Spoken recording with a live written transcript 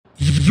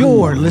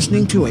You're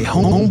listening to a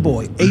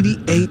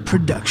Homeboy88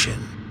 production.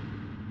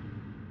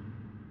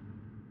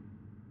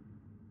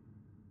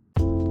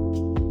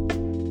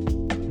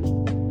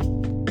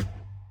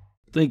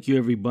 Thank you,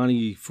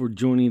 everybody, for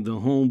joining the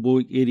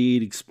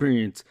Homeboy88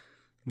 experience.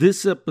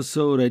 This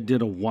episode I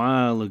did a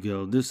while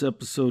ago. This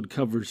episode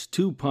covers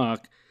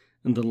Tupac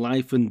and the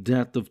life and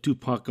death of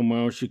Tupac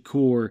Amaru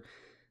Shakur,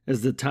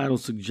 as the title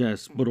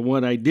suggests. But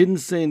what I didn't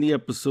say in the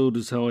episode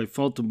is how I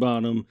felt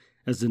about him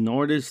as an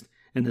artist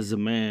and as a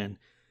man.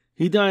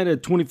 He died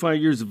at 25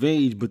 years of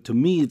age, but to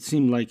me it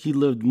seemed like he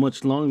lived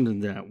much longer than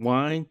that.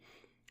 Why?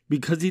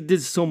 Because he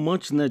did so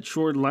much in that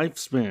short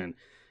lifespan.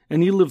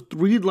 And he lived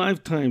 3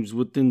 lifetimes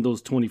within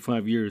those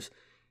 25 years.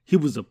 He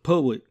was a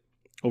poet,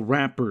 a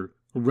rapper,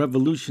 a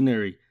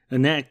revolutionary,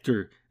 an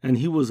actor, and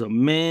he was a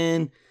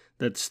man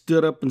that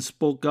stood up and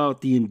spoke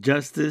out the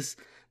injustice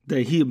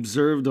that he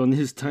observed on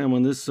his time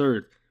on this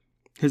earth.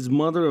 His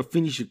mother,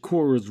 Afeni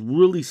Shakur, was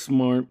really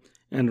smart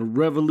and a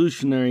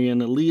revolutionary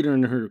and a leader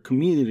in her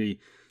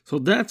community. So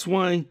that's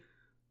why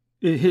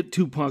it hit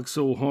Tupac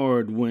so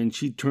hard when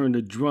she turned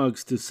to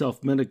drugs to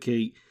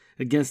self-medicate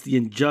against the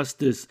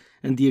injustice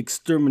and the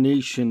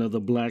extermination of the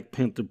Black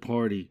Panther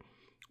Party,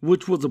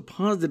 which was a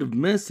positive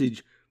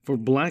message for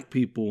Black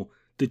people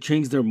to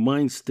change their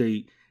mind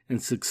state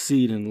and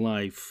succeed in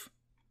life.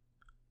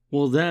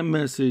 Well, that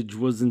message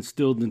was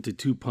instilled into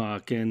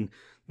Tupac, and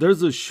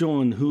there's a show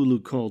on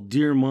Hulu called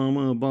Dear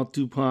Mama about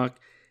Tupac,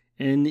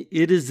 and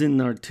it is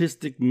an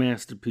artistic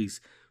masterpiece,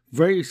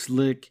 very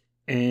slick,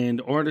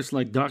 and artists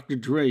like Dr.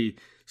 Dre,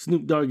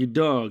 Snoop Doggy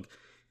Dogg,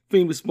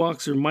 famous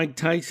boxer Mike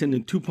Tyson,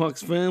 and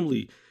Tupac's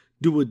family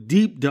do a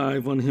deep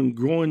dive on him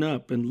growing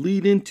up and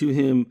lead into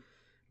him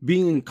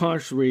being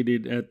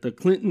incarcerated at the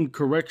Clinton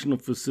Correctional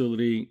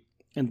Facility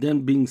and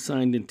then being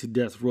signed into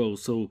death row.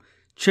 So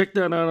check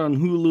that out on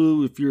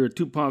Hulu if you're a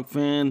Tupac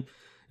fan.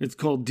 It's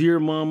called Dear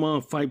Mama,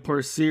 a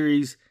 5-part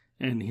series,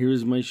 and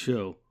here's my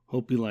show.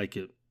 Hope you like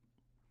it.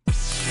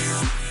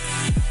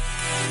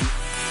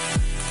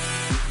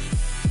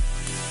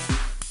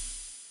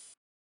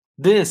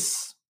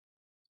 This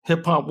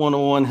Hip Hop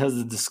 101 has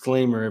a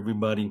disclaimer,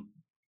 everybody.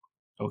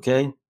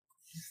 Okay?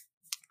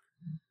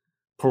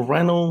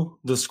 Parental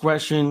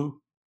discretion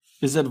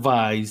is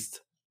advised,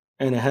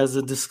 and it has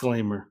a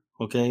disclaimer.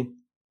 Okay?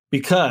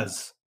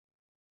 Because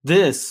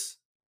this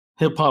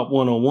Hip Hop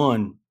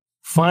 101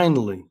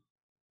 finally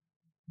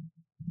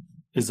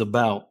is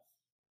about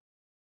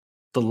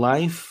the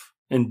life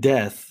and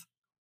death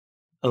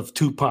of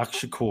Tupac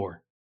Shakur.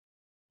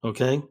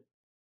 Okay?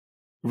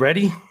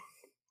 Ready?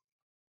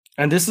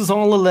 And this is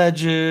all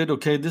alleged,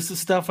 okay? This is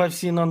stuff I've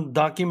seen on the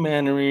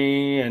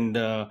documentary, and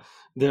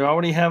they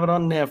already have it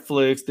on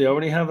Netflix. They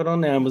already have it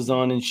on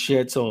Amazon and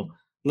shit. So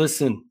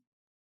listen,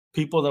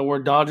 people that wear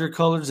Dodger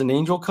colors and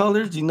Angel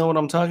colors, you know what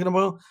I'm talking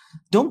about?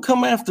 Don't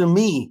come after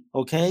me,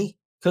 okay?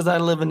 Because I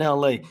live in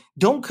LA.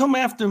 Don't come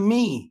after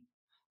me.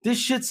 This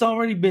shit's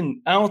already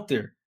been out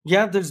there.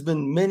 Yeah, there's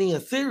been many a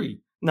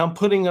theory. Now I'm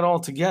putting it all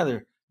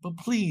together. But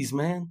please,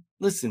 man,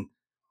 listen.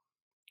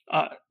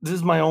 This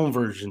is my own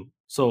version.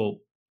 So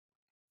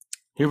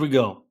here we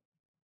go.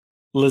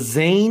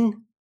 Lazane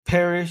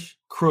Parrish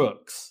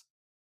Crooks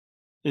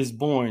is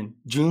born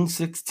June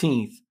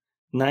 16th,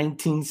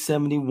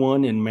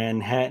 1971 in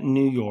Manhattan,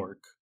 New York.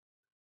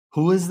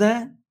 Who is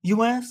that,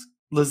 you ask?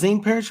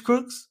 Lazane Parrish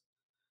Crooks?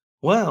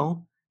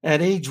 Well,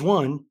 at age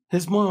 1,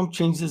 his mom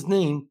changed his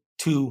name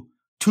to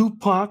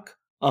Tupac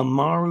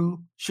Amaru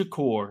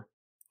Shakur.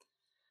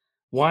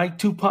 Why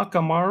Tupac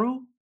Amaru?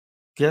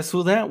 Guess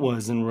who that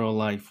was in real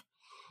life?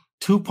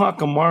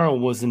 Tupac Amaru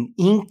was an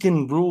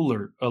Incan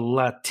ruler, a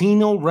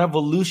Latino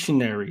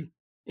revolutionary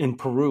in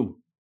Peru.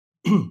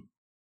 The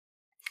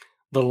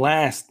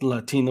last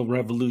Latino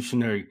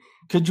revolutionary.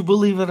 Could you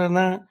believe it or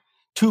not?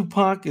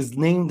 Tupac is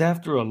named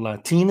after a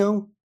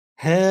Latino?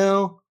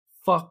 Hell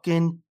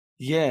fucking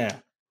yeah.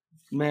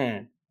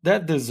 Man,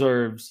 that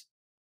deserves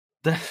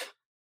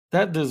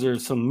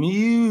some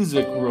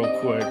music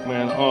real quick,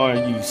 man. Are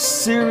you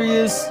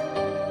serious?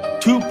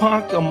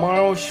 Tupac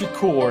Amaru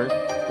Shakur.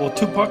 Well,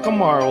 Tupac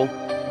Amaru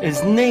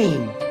is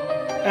named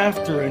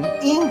after an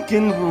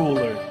Incan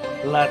ruler,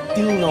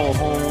 Latino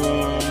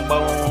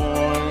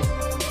homeboy.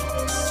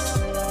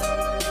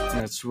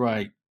 That's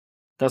right.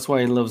 That's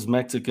why he loves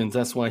Mexicans.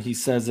 That's why he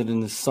says it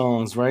in his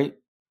songs, right?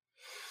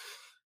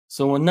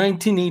 So in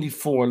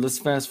 1984, let's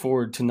fast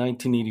forward to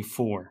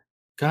 1984.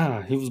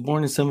 God, he was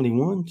born in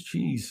 71?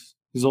 Jeez.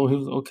 He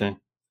was okay.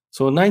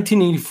 So in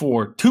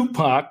 1984,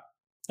 Tupac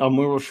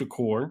Amaru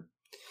Shakur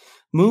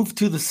moved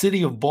to the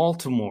city of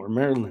Baltimore,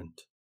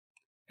 Maryland,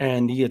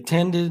 and he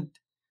attended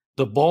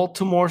the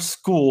Baltimore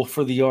School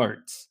for the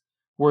Arts,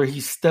 where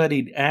he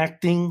studied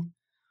acting,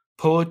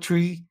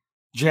 poetry,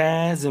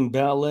 jazz, and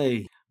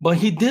ballet. But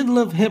he did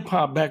love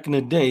hip-hop back in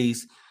the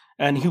days,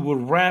 and he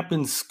would rap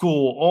in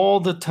school all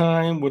the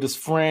time with his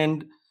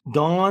friend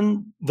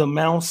Dawn the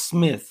Mouse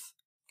Smith,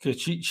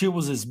 because she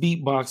was his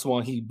beatbox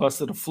while he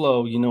busted a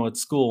flow, at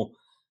school.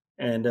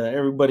 And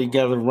everybody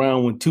gathered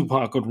around when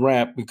Tupac would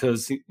rap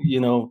because,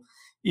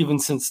 even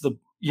since the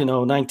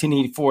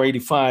 1984,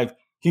 85,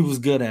 he was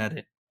good at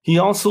it. He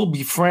also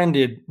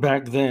befriended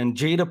back then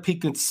Jada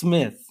Pinkett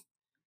Smith,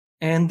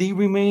 and they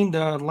remained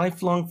a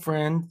lifelong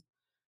friend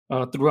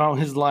throughout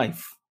his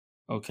life.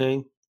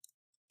 Okay,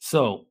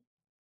 so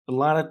a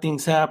lot of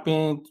things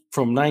happened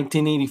from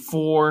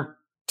 1984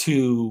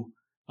 to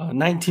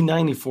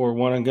 1994,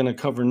 what I'm going to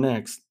cover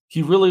next.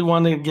 He really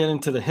wanted to get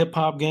into the hip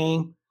hop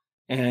game,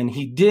 and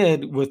he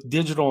did with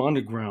Digital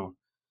Underground.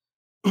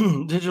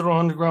 Digital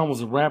Underground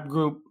was a rap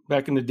group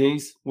back in the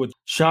days with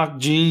Shock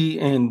G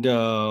and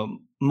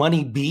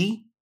Money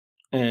B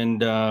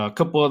and a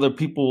couple other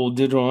people.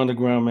 Digital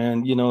Underground,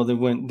 man, you know,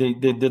 they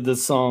did the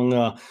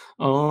song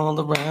All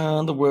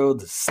Around the World,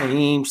 the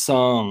same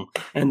song,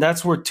 and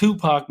that's where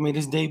Tupac made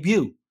his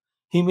debut.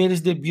 He made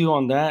his debut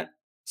on that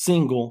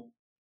single,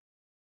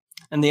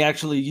 and they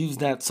actually used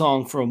that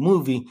song for a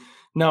movie.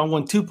 Now,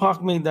 when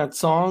Tupac made that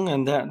song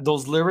and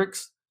those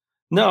lyrics,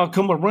 now I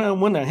come around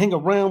when I hang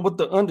around with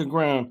the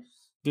underground,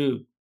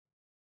 dude.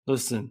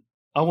 Listen,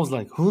 I was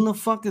like, who the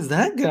fuck is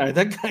that guy?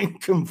 That guy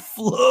can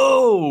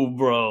flow,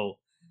 bro.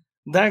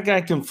 That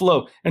guy can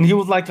flow. And he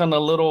was like on a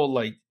little,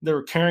 like, they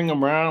were carrying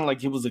him around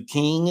like he was a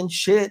king and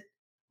shit,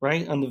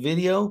 right? On the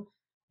video.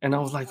 And I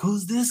was like,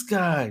 who's this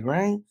guy,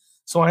 right?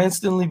 So I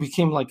instantly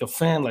became like a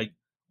fan, like,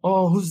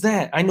 oh, who's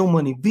that? I know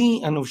Money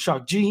B, I know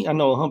Shock G, I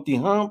know Humpty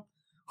Hump.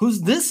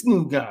 Who's this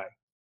new guy?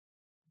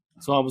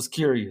 So I was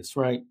curious,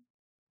 right?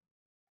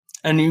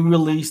 And he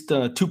released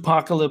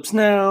Tupacalypse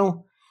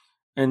Now.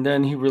 And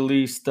then he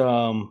released,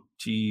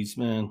 geez,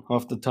 man,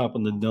 off the top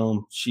of the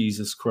dome,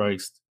 Jesus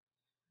Christ.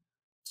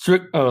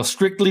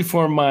 Strictly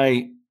for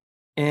my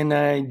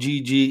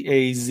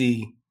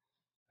Niggaz.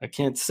 I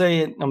can't say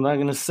it. I'm not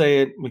going to say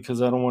it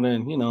because I don't want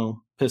to, you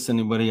know, piss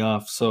anybody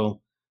off.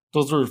 So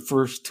those were the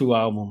first two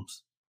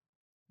albums.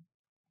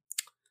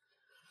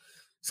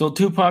 So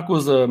Tupac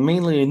was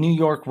mainly a New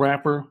York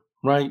rapper,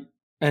 right?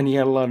 And he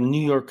had a lot of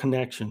New York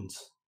connections.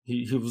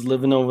 He was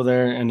living over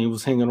there and he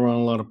was hanging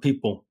around a lot of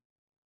people.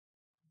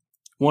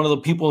 One of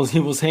the people he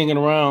was hanging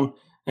around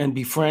and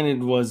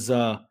befriended was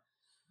the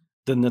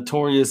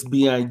notorious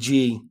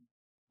B.I.G.,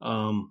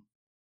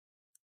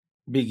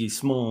 Biggie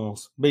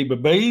Smalls. Baby,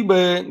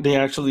 baby. They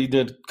actually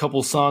did a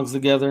couple songs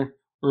together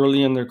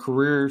early in their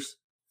careers.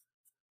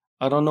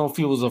 I don't know if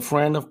he was a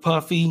friend of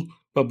Puffy,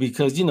 but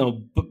because, you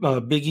know,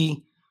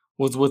 Biggie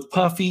was with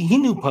Puffy, he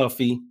knew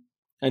Puffy,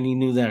 and he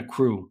knew that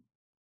crew.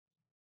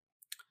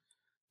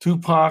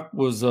 Tupac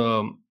was,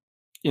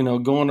 you know,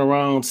 going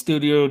around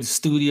studio to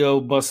studio,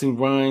 busting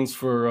rhymes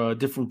for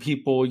different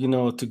people, you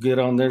know, to get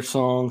on their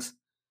songs.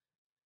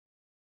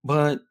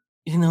 But,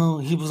 you know,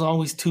 he was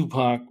always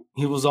Tupac.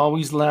 He was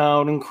always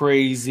loud and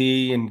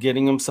crazy and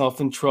getting himself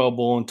in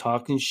trouble and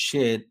talking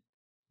shit.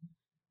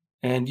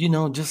 And, you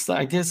know, just,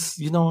 I guess,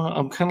 you know,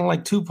 I'm kind of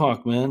like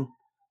Tupac, man.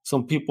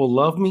 Some people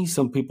love me,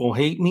 some people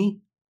hate me.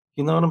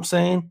 You know what I'm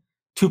saying?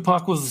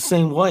 Tupac was the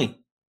same way.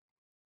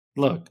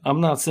 Look,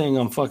 I'm not saying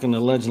I'm fucking a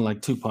legend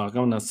like Tupac.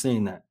 I'm not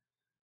saying that.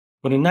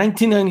 But in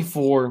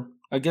 1994,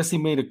 I guess he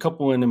made a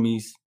couple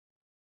enemies.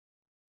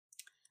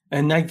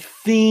 And I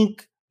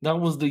think that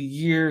was the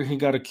year he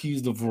got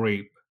accused of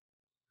rape.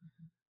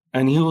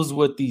 And he was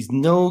with these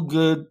no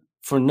good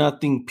for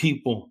nothing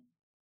people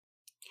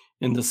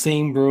in the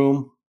same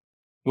room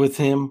with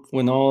him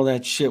when all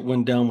that shit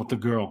went down with the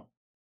girl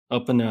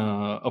up in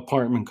a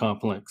apartment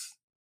complex.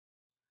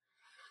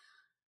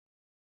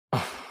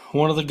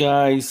 One of the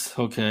guys,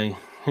 okay,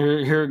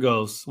 here it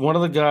goes. One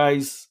of the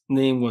guys'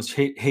 name was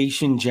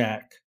Haitian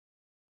Jack.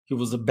 He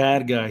was a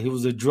bad guy. He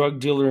was a drug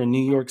dealer in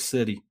New York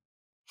City.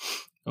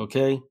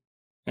 Okay?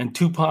 And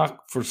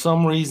Tupac, for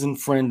some reason,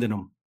 friended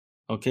him.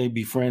 Okay?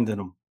 Befriended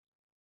him.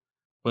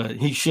 But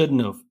he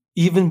shouldn't have.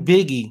 Even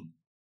Biggie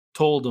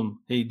told him,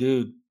 hey,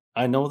 dude,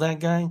 I know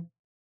that guy.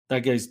 That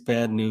guy's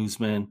bad news,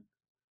 man.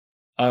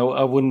 I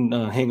wouldn't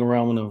hang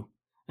around with him.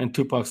 And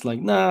Tupac's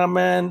like, nah,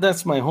 man,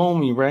 that's my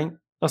homie, right?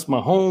 That's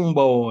my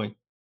homeboy.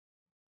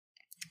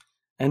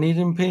 And he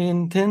didn't pay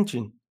any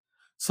attention.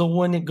 So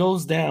when it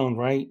goes down,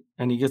 right,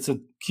 and he gets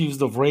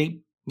accused of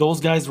rape, those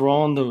guys were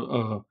all on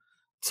the,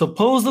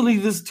 supposedly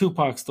this is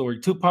Tupac story.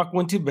 Tupac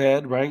went to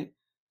bed, right?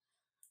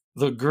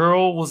 The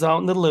girl was out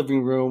in the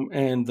living room,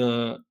 and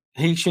the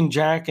Haitian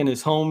Jack and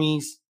his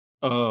homies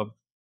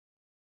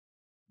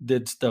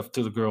did stuff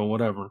to the girl,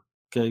 whatever,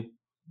 okay?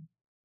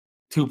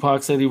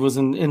 Tupac said he was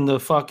in the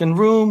fucking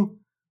room,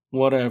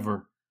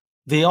 whatever.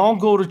 They all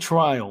go to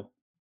trial,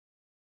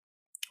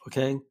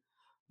 okay?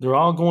 They're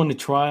all going to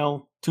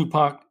trial.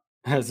 Tupac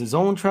has his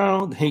own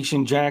trial. The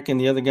Haitian Jack and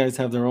the other guys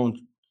have their own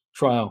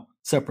trial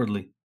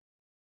separately.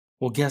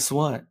 Well, guess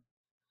what?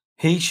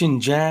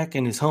 Haitian Jack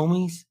and his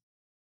homies,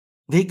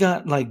 they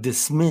got like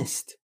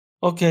dismissed.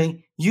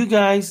 Okay, you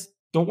guys,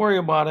 don't worry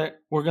about it.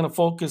 We're going to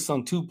focus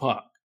on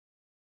Tupac.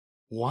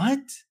 What?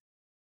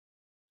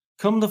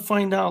 Come to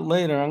find out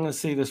later, I'm going to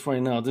say this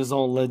right now. This is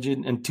all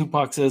legend, and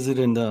Tupac says it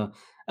in the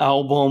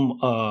album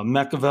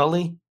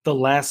Machiavelli, the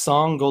last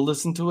song. Go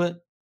listen to it.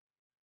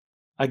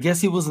 I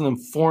guess he was an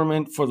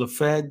informant for the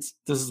feds.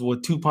 This is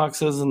what Tupac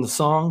says in the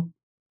song.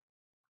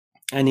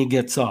 And he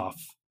gets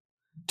off.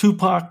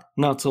 Tupac,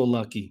 not so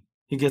lucky.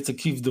 He gets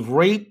accused of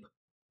rape.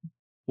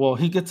 Well,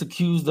 he gets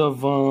accused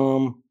of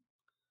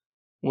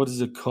what is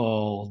it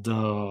called?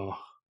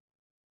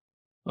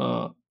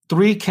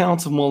 3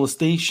 counts of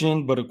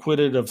molestation, but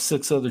acquitted of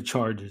 6 other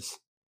charges.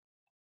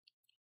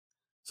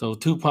 So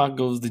Tupac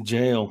goes to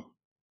jail,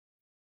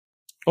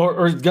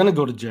 or he's gonna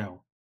go to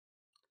jail.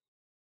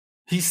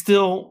 He's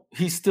still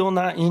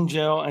not in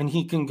jail, and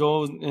he can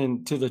go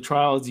into the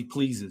trial as he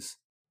pleases.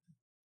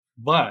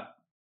 But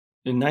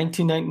in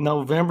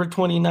November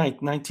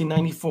 29th,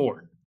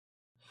 1994,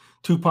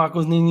 Tupac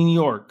was in New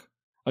York.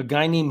 A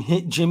guy named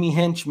Jimmy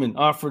Henchman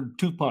offered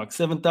Tupac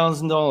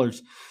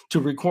 $7,000 to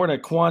record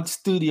at Quad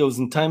Studios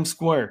in Times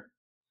Square.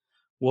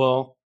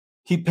 Well,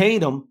 he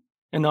paid him,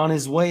 and on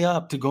his way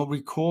up to go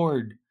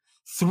record,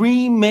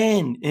 3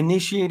 men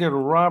initiated a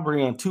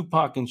robbery on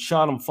Tupac and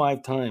shot him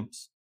 5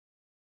 times.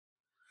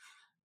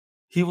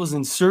 He was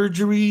in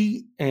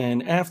surgery,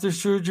 and after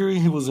surgery,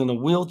 he was in a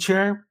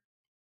wheelchair.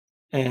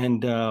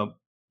 And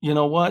you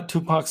know what?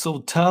 Tupac's so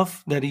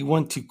tough that he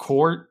went to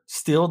court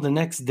still the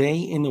next day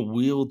in a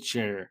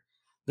wheelchair.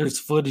 There's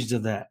footage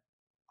of that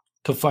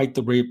to fight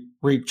the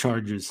rape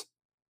charges.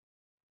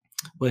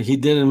 But he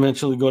did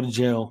eventually go to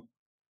jail.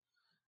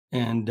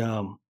 And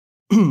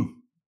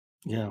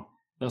yeah,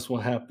 that's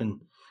what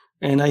happened.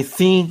 And I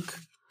think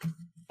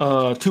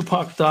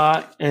Tupac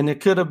thought, and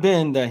it could have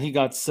been that he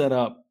got set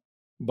up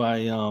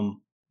by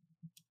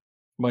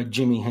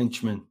Jimmy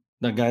Henchman,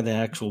 the guy that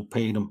actually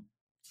paid him.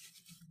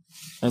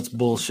 That's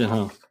bullshit,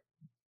 huh?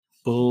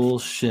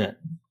 Bullshit.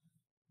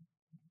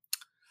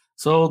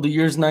 So the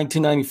year's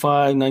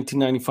 1995.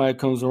 1995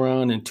 comes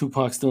around, and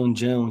Tupac's still in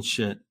jail and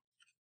shit.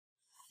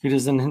 He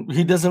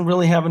doesn't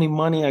really have any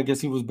money. I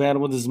guess he was bad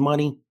with his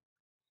money.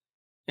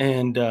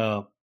 And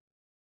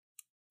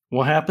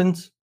what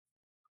happens?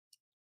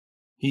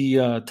 He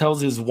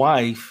tells his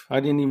wife, I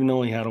didn't even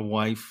know he had a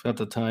wife at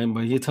the time,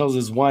 but he tells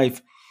his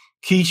wife,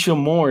 Keisha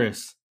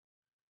Morris,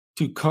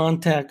 to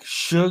contact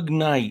Suge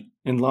Knight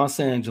in Los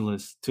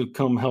Angeles to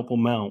come help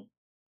him out.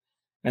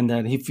 And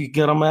that if he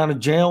get him out of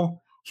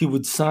jail, he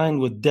would sign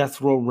with Death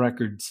Row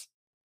Records.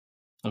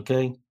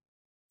 Okay?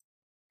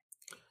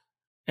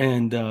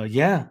 And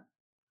yeah,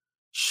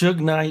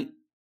 Suge Knight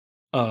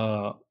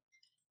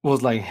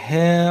was like,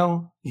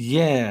 hell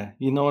yeah.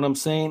 You know what I'm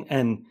saying?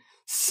 And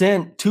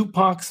sent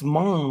Tupac's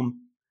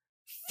mom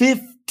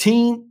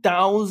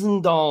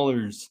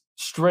 $15,000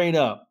 straight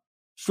up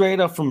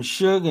from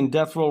Suge and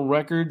Death Row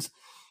Records.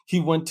 He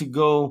went to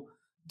go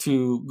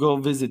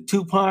visit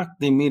Tupac.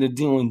 They made a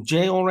deal in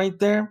jail right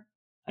there,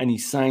 and he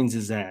signs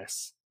his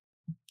ass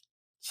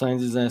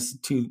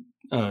to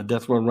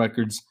Death Row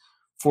Records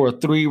for a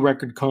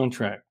 3-record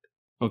contract.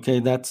 Okay,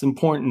 that's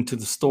important to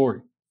the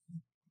story.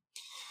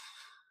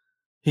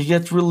 He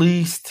gets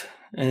released,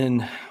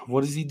 and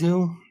what does he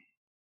do?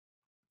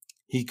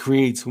 He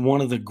creates one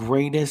of the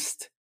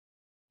greatest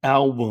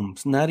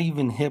albums, not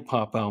even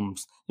hip-hop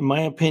albums. In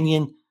my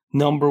opinion,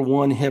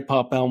 #1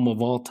 hip-hop album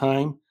of all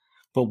time,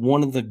 but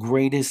one of the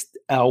greatest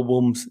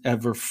albums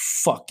ever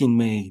fucking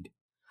made.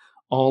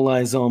 All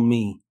Eyes on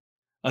Me.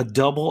 A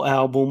double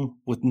album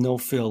with no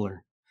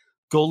filler.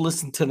 Go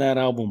listen to that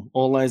album,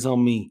 All Eyes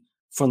on Me.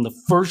 From the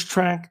first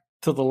track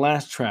to the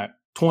last track,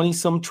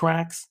 20-some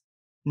tracks,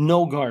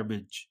 no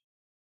garbage.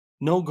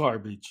 No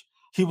garbage.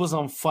 He was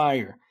on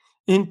fire.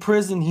 In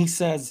prison, he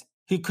says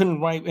he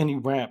couldn't write any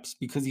raps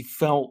because he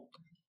felt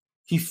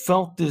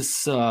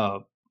this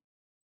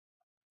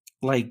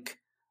like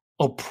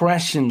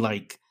oppression,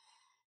 like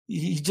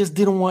he just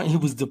didn't want, he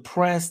was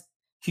depressed.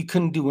 He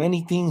couldn't do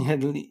anything.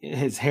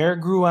 His hair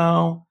grew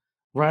out,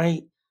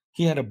 right?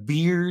 He had a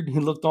beard. He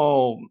looked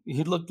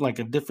like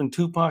a different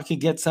Tupac. He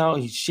gets out,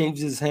 he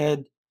shaves his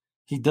head,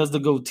 he does the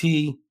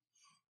goatee.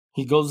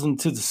 He goes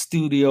into the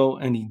studio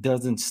and he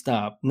doesn't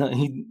stop.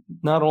 He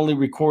not only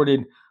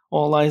recorded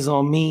All Eyes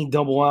on Me,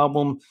 double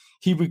album,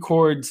 he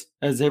records,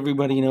 as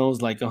everybody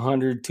knows, like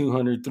 100,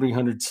 200,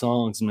 300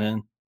 songs,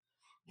 man.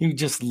 He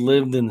just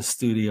lived in the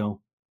studio,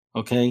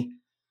 okay?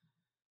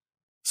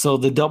 So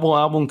the double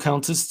album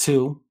counts as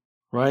 2,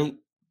 right?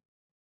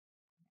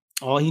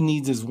 All he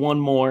needs is 1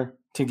 more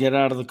to get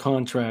out of the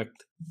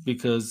contract,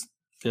 because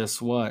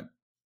guess what?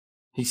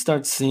 He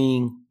starts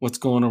seeing what's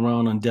going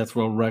around on Death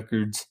Row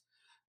Records.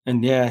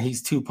 And yeah,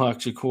 he's Tupac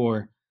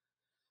Shakur,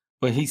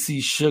 but he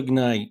sees Suge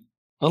Knight,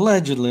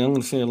 allegedly, I'm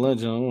going to say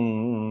allegedly,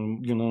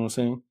 you know what I'm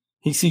saying?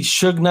 He sees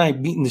Suge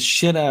Knight beating the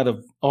shit out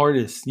of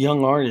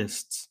young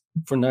artists,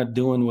 for not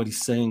doing what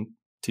he's saying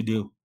to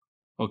do,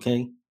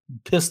 okay?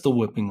 Pistol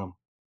whipping them.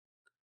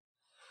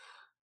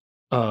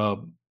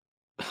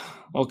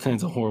 All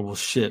kinds of horrible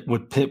shit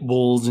with pit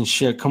bulls and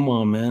shit. Come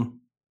on, man.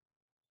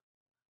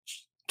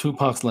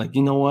 Tupac's like,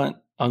 you know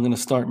what? I'm going to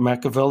start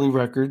Machiavelli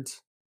Records,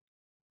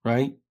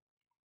 right?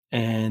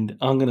 And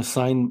I'm gonna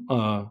sign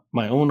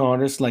my own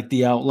artists, like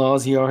the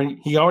Outlaws. He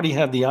already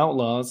had the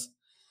Outlaws.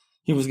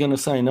 He was gonna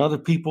sign other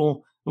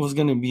people. It was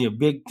gonna be a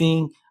big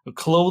thing. A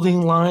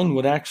clothing line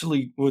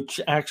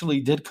which actually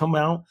did come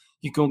out.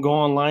 You can go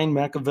online,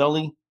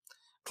 Machiavelli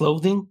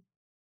clothing.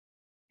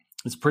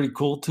 It's pretty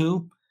cool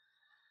too.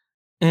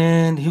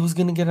 And he was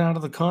going to get out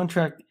of the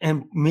contract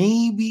and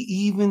maybe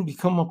even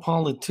become a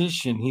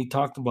politician. He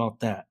talked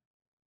about that.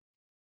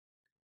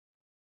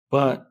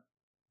 But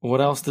what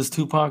else does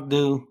Tupac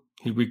do?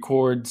 He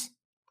records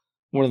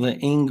one of the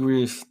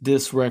angriest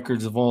diss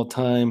records of all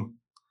time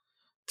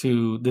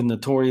to the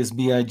notorious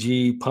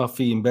B.I.G.,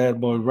 Puffy, and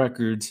Bad Boy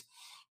Records,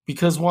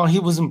 because while he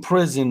was in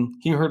prison,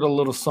 he heard a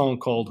little song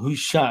called Who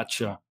Shot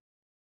Ya?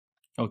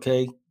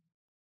 Okay?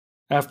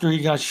 After he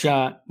got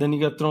shot, then he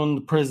got thrown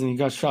into prison, he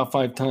got shot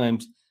 5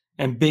 times,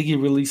 and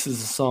Biggie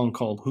releases a song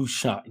called Who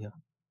Shot Ya?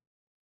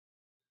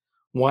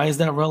 Why is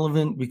that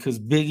relevant? Because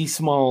Biggie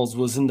Smalls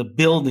was in the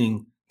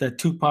building that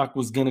Tupac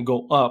was going to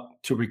go up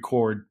to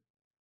record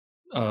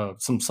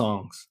some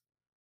songs.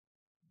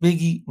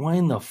 Biggie, why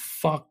in the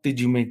fuck did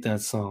you make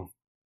that song?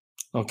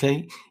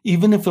 Okay?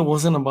 Even if it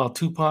wasn't about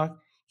Tupac,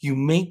 you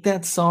make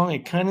that song,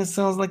 it kind of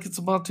sounds like it's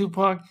about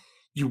Tupac.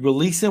 You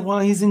release it while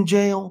he's in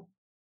jail.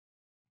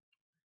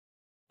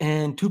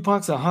 And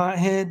Tupac's a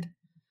hothead.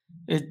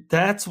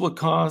 That's what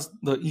caused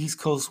the East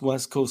Coast,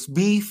 West Coast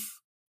beef.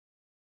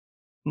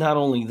 Not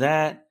only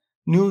that,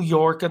 New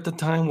York at the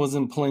time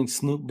wasn't playing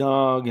Snoop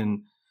Dogg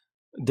and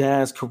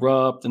Daz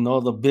Corrupt and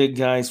all the big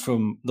guys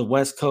from the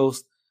West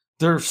Coast.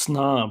 They're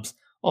snobs.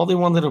 All they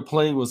wanted to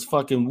play was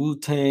fucking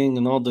Wu-Tang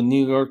and all the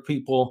New York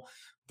people.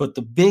 But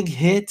the big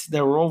hits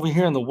that were over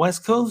here on the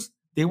West Coast,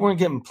 they weren't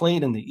getting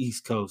played in the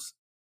East Coast.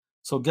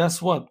 So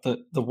guess what?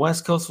 The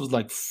West Coast was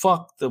like,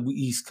 fuck the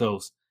East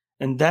Coast.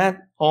 And that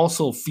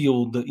also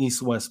fueled the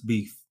East-West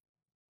beef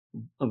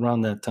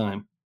around that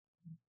time.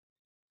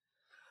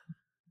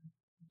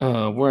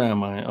 Where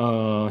am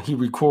I? He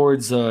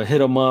records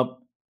Hit 'Em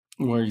Up,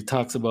 where he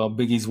talks about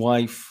Biggie's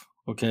wife.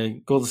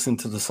 Okay, go listen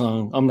to the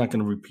song. I'm not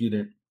going to repeat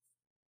it.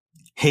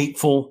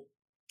 Hateful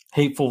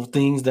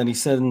things that he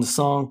said in the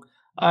song.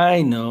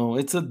 I know,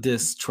 it's a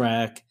diss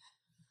track.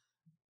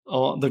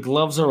 Oh, the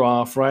gloves are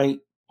off, right?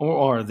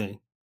 Or are they?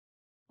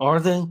 Are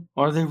they?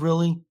 Are they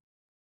really?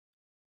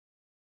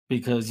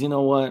 Because you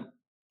know what?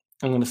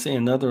 I'm going to say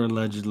another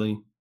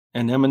allegedly.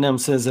 And Eminem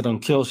says it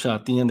on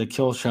Killshot, the end of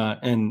Killshot,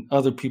 and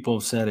other people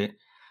have said it.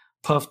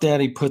 Puff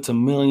Daddy puts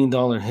 $1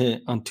 million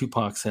hit on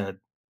Tupac's head.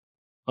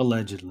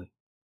 Allegedly.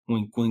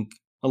 Wink, wink.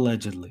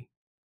 Allegedly.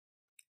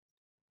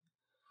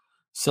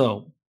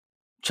 So,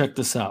 check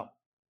this out.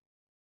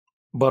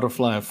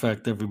 Butterfly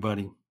effect,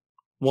 everybody.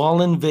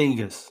 While in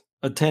Vegas,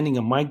 attending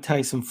a Mike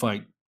Tyson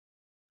fight,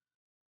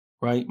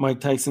 right? Mike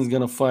Tyson's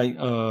going to fight,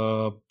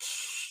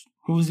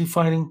 who is he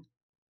fighting?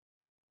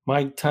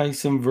 Mike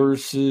Tyson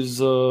versus,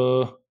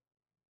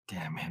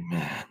 damn it,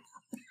 man.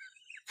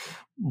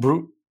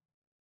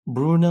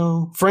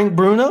 Bruno? Frank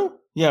Bruno?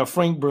 Yeah,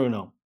 Frank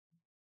Bruno.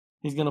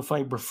 He's going to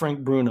fight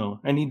Frank Bruno,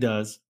 and he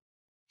does.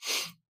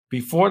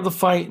 Before the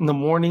fight in the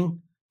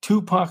morning,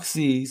 Tupac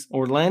sees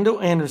Orlando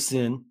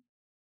Anderson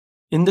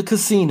in the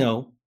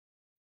casino.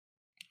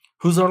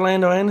 Who's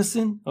Orlando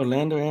Anderson?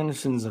 Orlando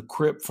Anderson is a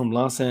Crip from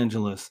Los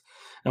Angeles.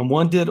 And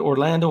what did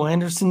Orlando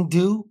Anderson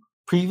do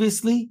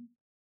previously?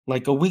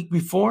 Like a week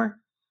before?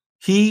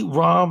 He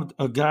robbed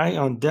a guy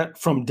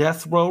from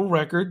Death Row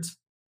Records.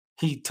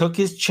 He took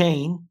his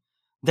chain.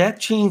 That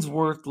chain's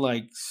worth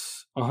like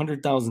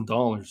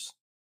 $100,000.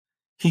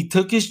 He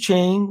took his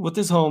chain with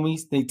his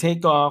homies. They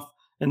take off.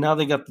 And now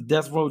they got the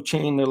Death Row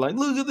chain. They're like,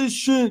 look at this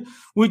shit.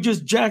 We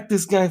just jacked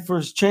this guy for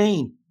his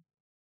chain.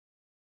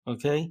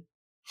 Okay?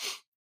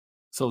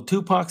 So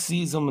Tupac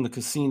sees him in the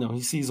casino.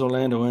 He sees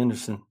Orlando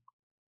Anderson.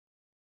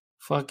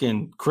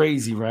 Fucking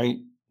crazy, right?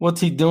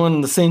 What's he doing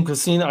in the same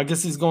casino? I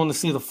guess he's going to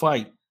see the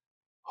fight.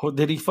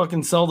 Did he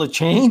fucking sell the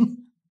chain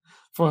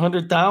for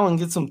 $100,000 and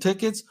get some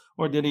tickets?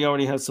 Or did he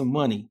already have some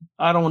money?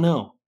 I don't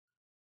know.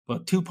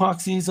 But Tupac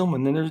sees him,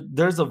 and then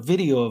there's a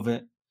video of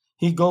it.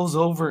 He goes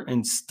over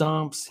and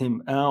stomps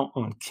him out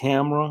on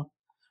camera.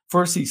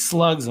 First, he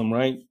slugs him,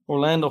 right?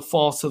 Orlando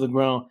falls to the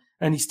ground,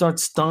 and he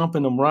starts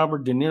stomping him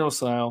Robert De Niro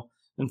style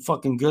and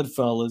fucking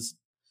Goodfellas.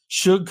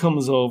 Suge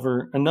comes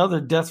over. Another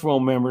Death Row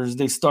members,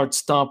 they start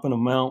stomping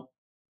him out.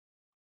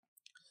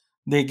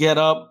 They get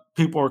up.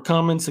 People are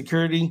coming.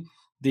 Security.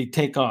 They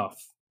take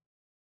off.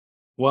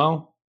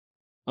 Well,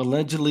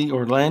 allegedly,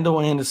 Orlando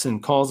Anderson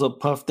calls up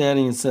Puff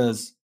Daddy and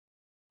says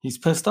he's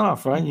pissed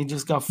off, right? He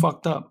just got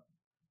fucked up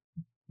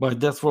by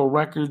Death Row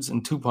Records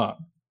and Tupac.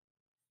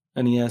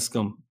 And he asked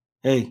him,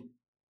 hey,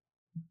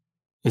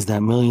 is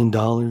that $1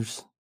 million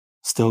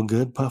still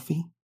good,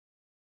 Puffy?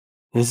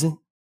 Is it?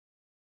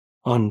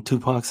 On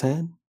Tupac's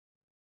head?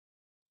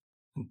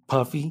 And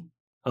Puffy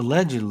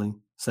allegedly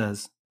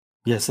says,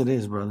 yes, it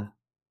is, brother.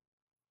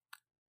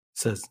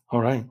 Says, all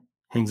right.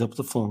 Hangs up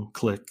the phone,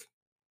 click.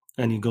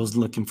 And he goes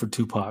looking for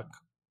Tupac.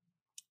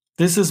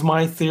 This is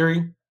my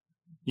theory.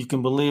 You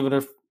can believe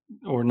it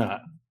or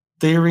not.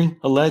 Theory,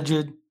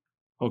 alleged,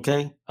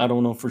 okay? I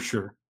don't know for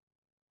sure.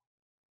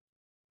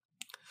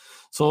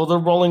 So they're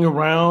rolling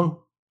around,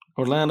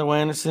 Orlando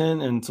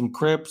Anderson and some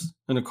Crips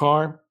in a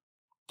car.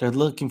 They're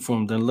looking for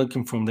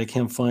him. They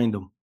can't find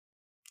him.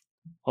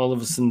 All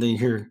of a sudden they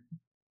hear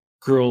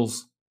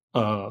girls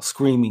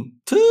screaming,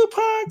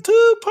 Tupac,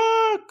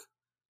 Tupac.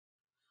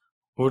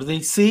 What do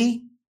they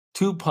see?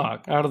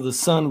 Tupac out of the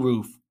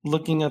sunroof,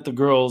 looking at the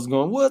girls,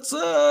 going, "What's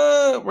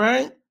up?"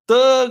 Right?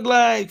 Thug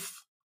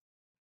life.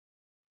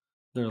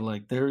 They're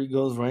like, there he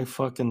goes, right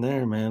fucking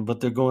there, man. But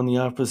they're going the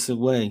opposite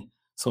way.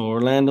 So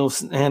Orlando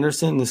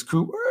Anderson, his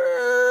crew,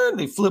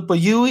 they flip a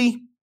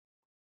Yui.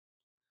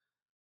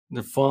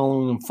 They're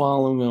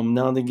following him.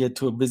 Now they get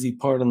to a busy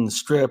part on the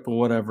strip or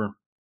whatever.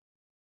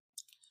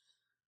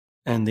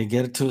 And they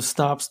get it to a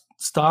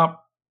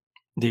stop.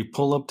 They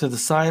pull up to the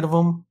side of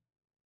him.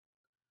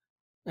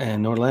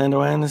 And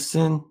Orlando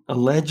Anderson,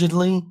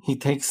 allegedly, he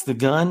takes the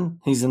gun.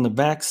 He's in the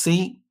back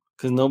seat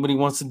because nobody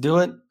wants to do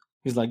it.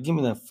 He's like, give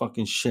me that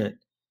fucking shit.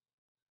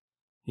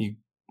 He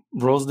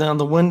rolls down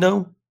the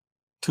window.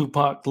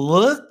 Tupac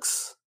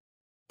looks.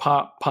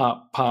 Pop,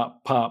 pop,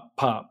 pop, pop,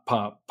 pop,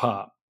 pop,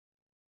 pop.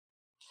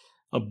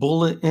 A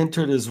bullet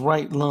entered his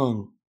right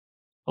lung,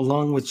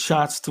 along with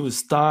shots to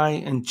his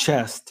thigh and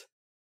chest.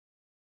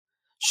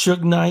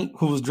 Suge Knight,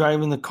 who was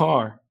driving the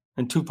car,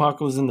 and Tupac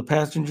was in the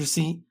passenger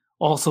seat,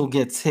 also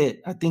gets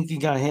hit. I think he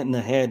got hit in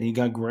the head. He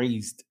got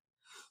grazed.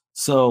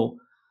 So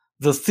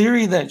the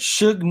theory that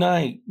Suge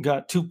Knight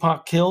got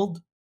Tupac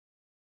killed,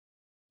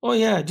 oh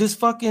yeah, just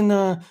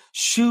fucking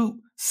shoot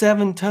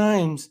 7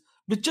 times,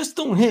 but just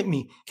don't hit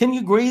me. Can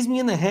you graze me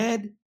in the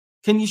head?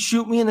 Can you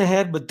shoot me in the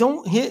head? But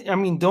don't hit,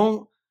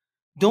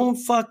 don't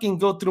fucking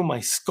go through my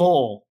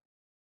skull.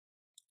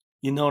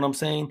 You know what I'm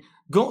saying?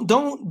 Don't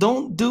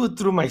do it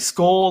through my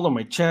skull or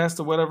my chest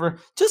or whatever.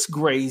 Just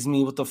graze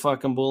me with the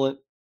fucking bullet.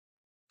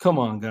 Come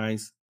on,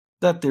 guys.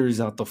 That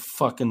theory's out the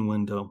fucking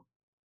window.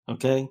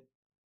 Okay?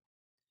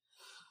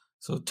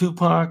 So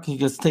Tupac, he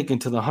gets taken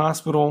to the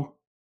hospital.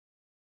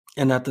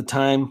 And at the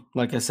time,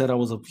 like I said, I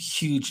was a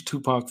huge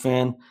Tupac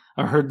fan.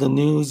 I heard the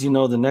news,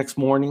 the next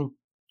morning.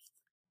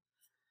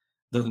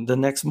 The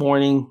next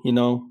morning,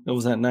 it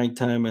was at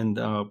nighttime, and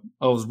I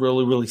was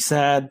really, really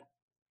sad.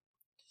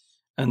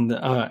 And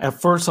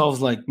at first, I was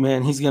like,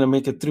 man, he's going to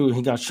make it through.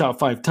 He got shot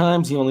 5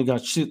 times. He only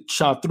got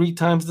shot 3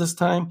 times this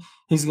time.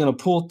 He's going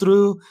to pull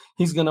through.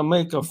 He's going to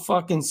make a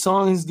fucking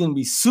song. He's going to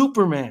be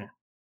Superman.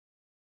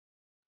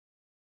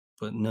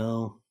 But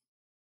no.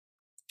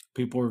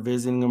 People were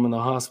visiting him in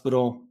the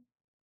hospital.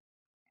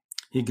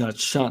 He got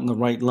shot in the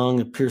right lung.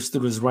 It pierced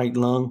through his right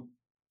lung.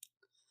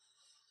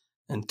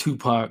 And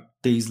Tupac,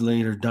 days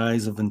later,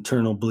 dies of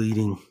internal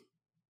bleeding.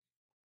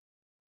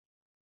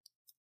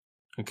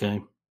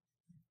 Okay.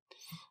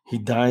 He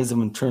dies of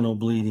internal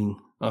bleeding.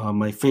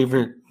 My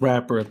favorite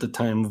rapper at the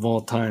time of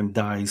all time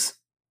dies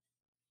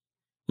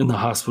in the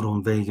hospital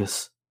in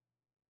Vegas.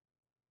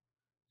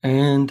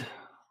 And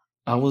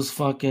I was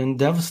fucking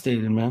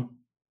devastated, man.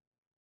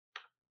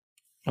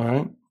 All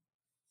right?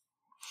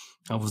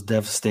 I was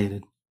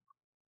devastated.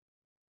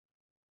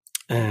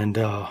 And,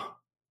 oh,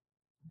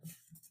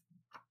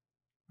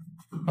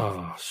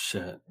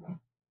 shit.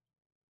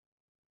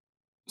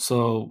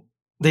 So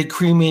they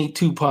cremate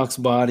Tupac's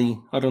body.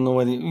 I don't know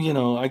whether,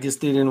 I guess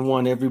they didn't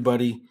want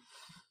everybody.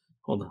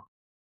 Hold on.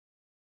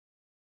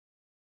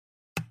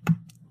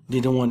 They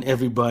didn't want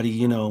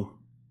everybody,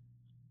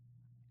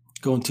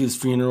 going to his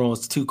funeral.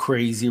 It's too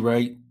crazy,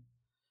 right?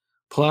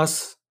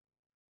 Plus,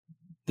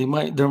 there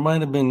might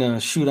have been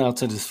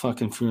shootouts at his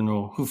fucking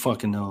funeral. Who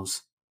fucking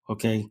knows?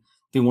 Okay?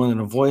 They wanted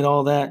to avoid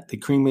all that. They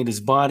cremate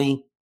his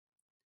body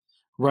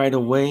right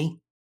away.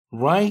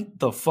 Right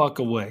the fuck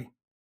away.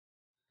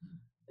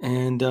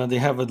 And they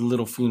have a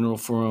little funeral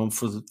for him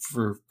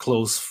for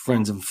close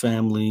friends and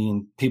family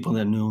and people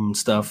that knew him and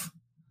stuff.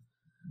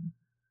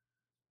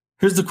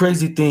 Here's the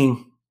crazy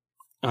thing.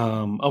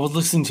 I was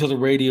listening to the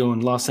radio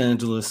in Los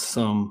Angeles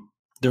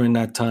during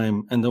that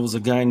time, and there was a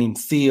guy named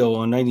Theo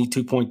on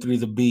 92.3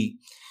 The Beat.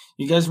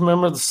 You guys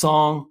remember the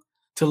song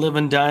To Live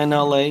and Die in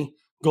L.A.?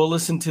 Go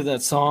listen to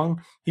that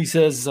song. He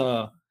says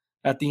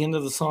at the end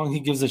of the song, he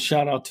gives a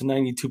shout out to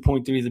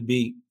 92.3 The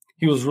Beat.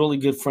 He was really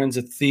good friends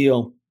with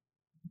Theo.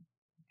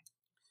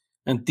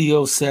 And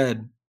Theo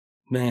said,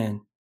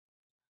 man,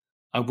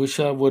 I wish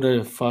I would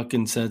have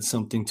fucking said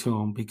something to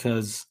him,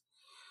 because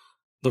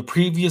the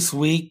previous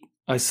week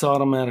I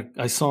saw him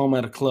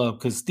at a club,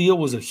 because Theo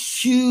was a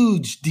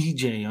huge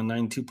DJ on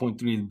 92.3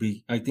 The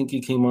Beat. I think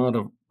he came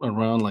out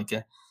around like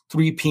at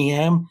 3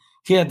 p.m.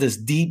 He had this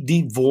deep,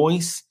 deep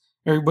voice.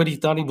 Everybody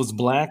thought he was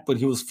black, but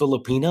he was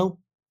Filipino,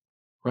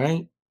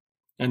 right?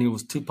 And he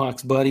was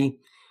Tupac's buddy.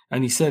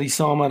 And he said he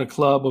saw him at a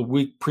club a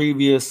week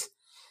previous,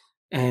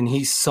 and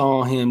he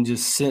saw him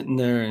just sitting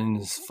there in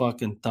his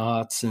fucking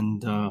thoughts.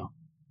 And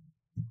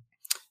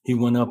he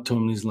went up to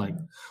him and he's like,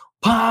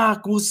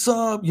 Pac, what's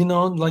up?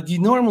 Like you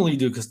normally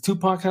do, because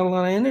Tupac had a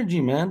lot of energy,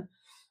 man.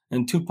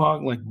 And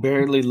Tupac like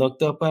barely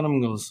looked up at him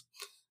and goes,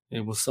 hey,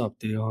 what's up,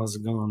 Theo? How's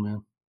it going,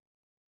 man?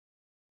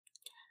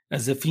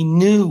 As if he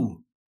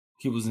knew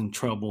he was in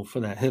trouble for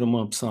that Hit 'Em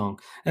Up song.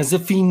 As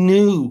if he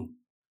knew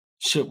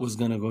shit was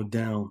going to go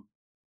down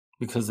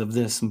because of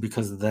this and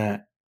because of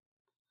that.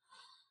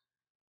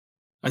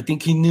 I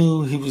think he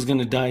knew he was going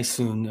to die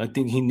soon. I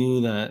think he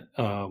knew that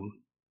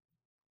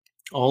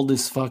all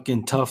this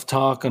fucking tough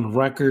talk on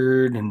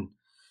record and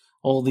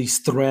all these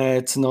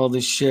threats and all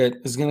this shit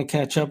is going to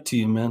catch up to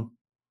you, man.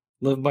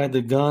 Live by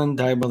the gun,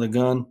 die by the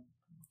gun.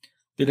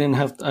 They didn't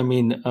have,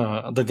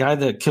 the guy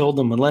that killed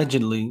him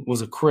allegedly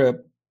was a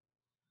Crip.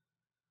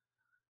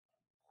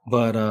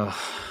 But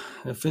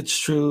if it's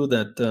true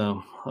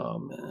that,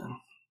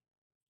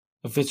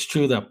 if it's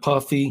true that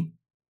Puffy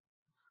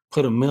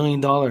put $1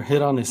 million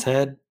hit on his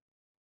head,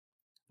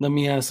 let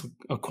me ask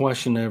a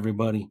question to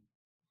everybody.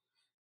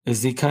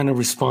 Is he kind of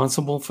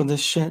responsible for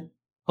this shit?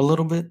 A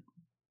little bit?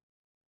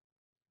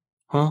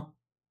 Huh?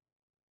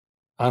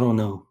 I don't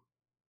know.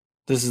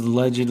 This is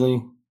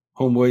allegedly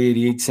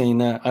Homeboy88 saying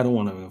that. I don't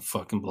want to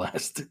fucking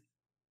blast it.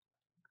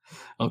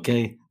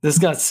 Okay? This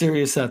got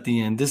serious at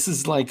the end. This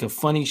is like a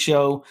funny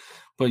show.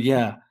 But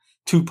yeah,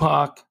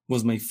 Tupac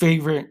was my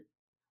favorite.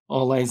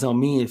 All Eyes on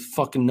Me is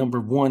fucking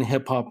 #1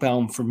 hip-hop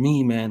album for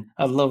me, man.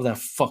 I love that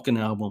fucking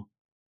album.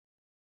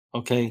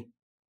 Okay?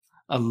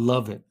 I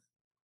love it.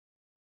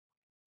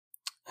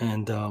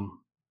 And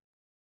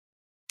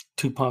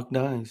Tupac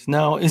dies.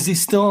 Now, is he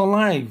still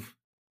alive,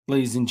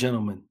 ladies and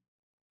gentlemen?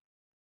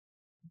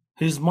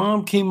 His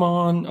mom came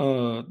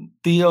on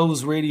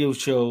Theo's radio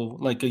show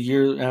like a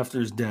year after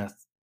his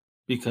death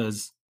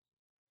because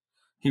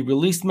he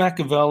released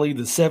Machiavelli,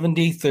 the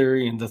 7-day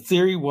theory, and the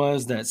theory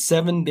was that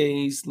 7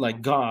 days,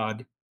 like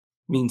God,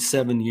 means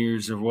 7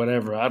 years or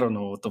whatever. I don't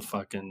know what the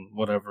fucking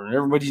whatever. And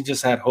everybody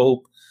just had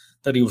hope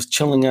that he was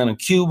chilling out in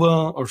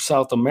Cuba or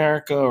South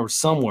America or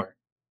somewhere,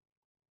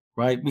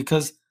 right?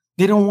 Because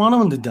they don't want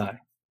him to die.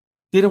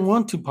 They don't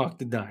want Tupac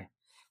to die.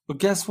 But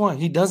guess what?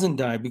 He doesn't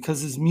die because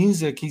his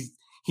music, he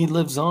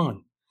lives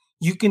on.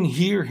 You can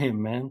hear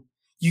him, man.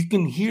 You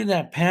can hear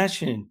that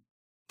passion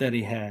that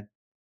he had.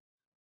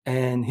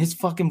 And his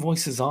fucking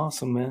voice is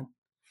awesome, man.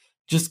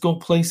 Just go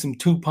play some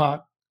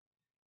Tupac.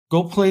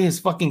 Go play his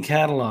fucking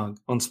catalog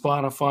on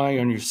Spotify,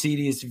 on your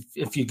CDs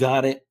if you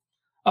got it.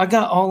 I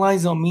got All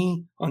Eyes on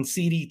Me on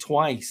CD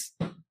twice.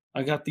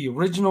 I got the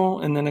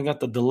original and then I got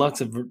the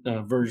deluxe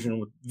version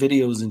with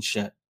videos and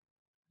shit.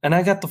 And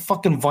I got the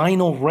fucking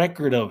vinyl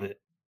record of it.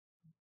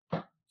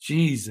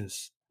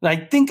 Jesus. I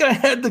think I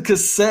had the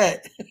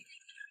cassette.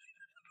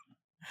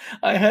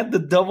 I had the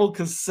double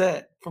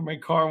cassette for my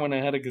car when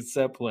I had a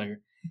cassette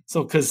player.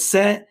 So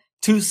cassette,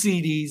 2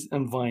 CDs,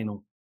 and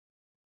vinyl.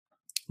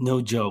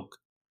 No joke.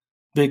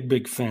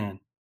 Big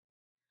fan.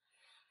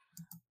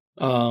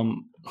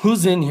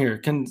 Who's in here?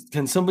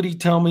 Can somebody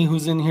tell me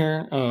who's in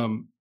here?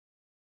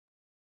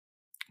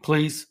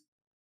 Please.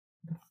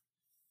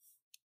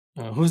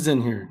 Who's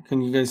in here?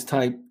 Can you guys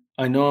type?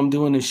 I know I'm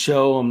doing a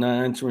show. I'm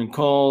not answering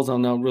calls.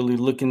 I'm not really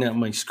looking at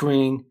my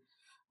screen.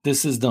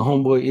 This is the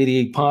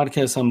Homeboy88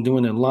 podcast. I'm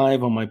doing it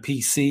live on my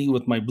PC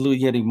with my Blue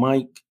Yeti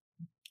mic.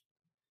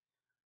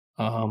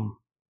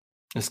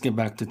 Let's get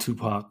back to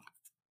Tupac.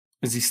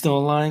 Is he still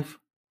alive?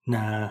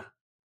 Nah.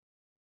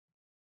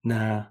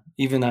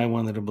 Even I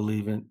wanted to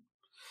believe it.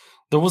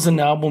 There was an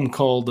album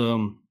called I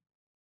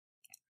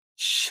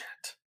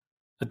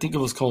think it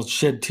was called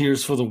Shed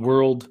Tears for the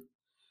World.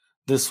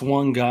 This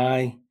one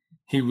guy,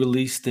 he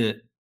released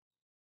it,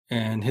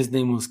 and his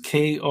name was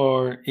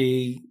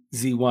Krazy,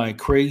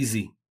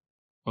 Crazy.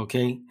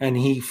 Okay? And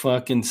he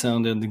fucking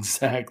sounded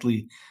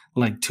exactly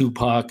like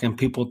Tupac, and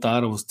people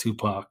thought it was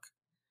Tupac.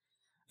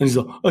 And he's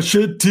like, I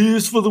shed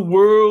tears for the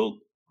world,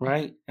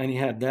 right? And he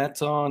had that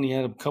song. He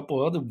had a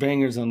couple other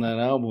bangers on that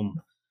album.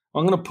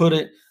 I'm going to put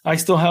it, I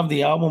still have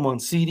the album on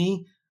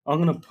CD.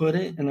 I'm going to put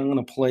it, and I'm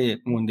going to play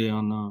it one day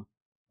on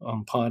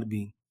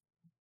Podbean.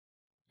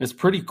 It's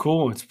pretty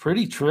cool. It's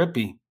pretty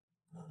trippy.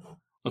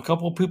 A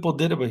couple people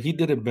did it, but he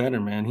did it better,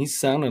 man. He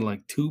sounded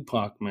like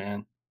Tupac,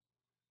 man.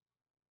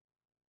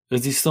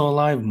 Is he still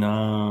alive?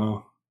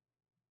 No.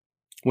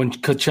 When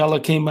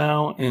Coachella came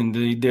out and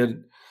they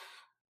did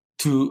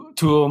two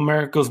of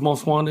America's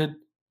Most Wanted,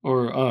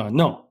 or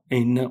no,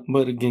 Ain't Nothing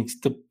But a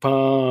Gangsta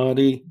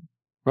Party,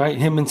 right?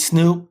 Him and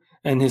Snoop,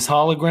 and his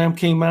hologram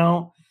came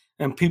out,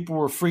 and people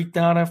were freaked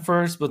out at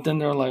first, but then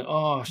they're like,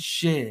 oh,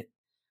 shit.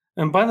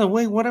 And by the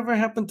way, whatever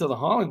happened to the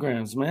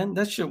holograms, man?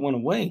 That shit went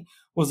away.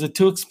 Was it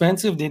too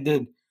expensive? They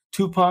did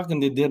Tupac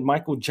and they did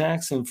Michael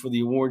Jackson for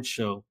the award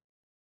show.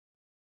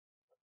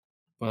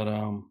 But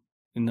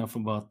enough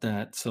about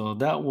that. So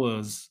that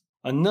was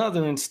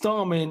another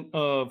installment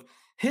of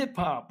Hip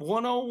Hop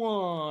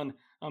 101.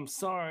 I'm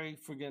sorry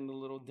for getting a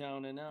little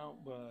down and out,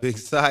 but Big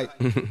sight,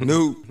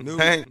 new,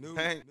 hang.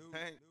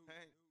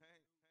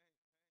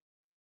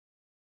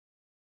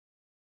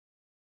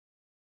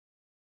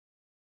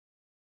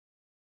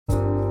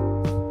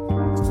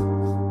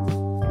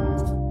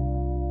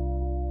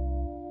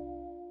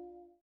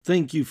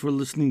 Thank you for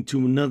listening to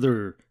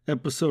another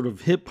episode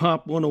of Hip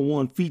Hop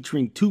 101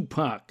 featuring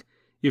Tupac.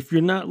 If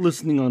you're not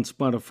listening on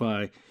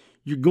Spotify,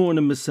 you're going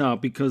to miss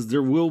out because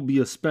there will be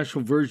a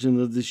special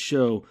version of this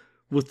show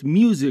with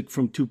music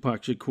from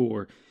Tupac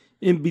Shakur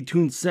in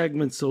between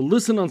segments. So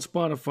listen on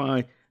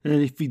Spotify,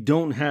 and if you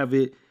don't have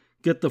it,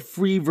 get the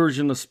free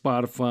version of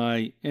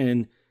Spotify.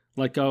 And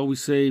like I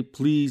always say,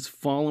 please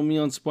follow me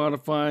on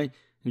Spotify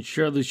and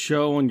share the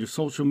show on your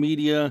social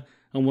media.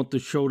 I want the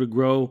show to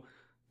grow.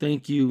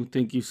 Thank you.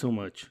 Thank you so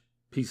much.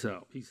 Peace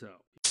out. Peace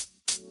out.